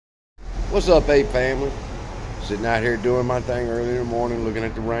What's up, A family? Sitting out here doing my thing early in the morning, looking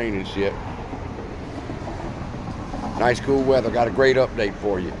at the rain and shit. Nice cool weather. Got a great update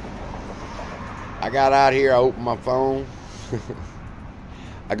for you. I got out here, I opened my phone.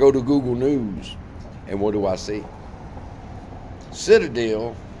 I go to Google News, and what do I see?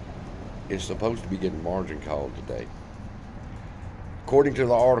 Citadel is supposed to be getting margin called today. According to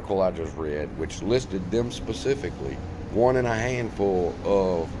the article I just read, which listed them specifically, one in a handful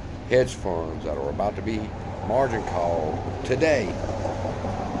of hedge funds that are about to be margin called today,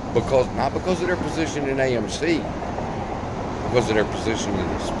 not because of their position in AMC, because of their position in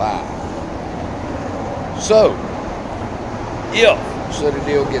the SPY. So, if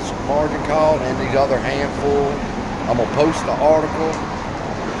Citadel gets margin called and these other handful, I'm gonna post the article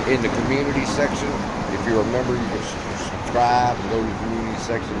in the community section. If you remember, you can subscribe and go to the community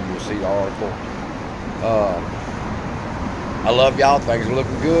section and you'll see the article. I love y'all. Things are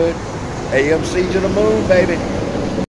looking good. AMC to the moon, baby.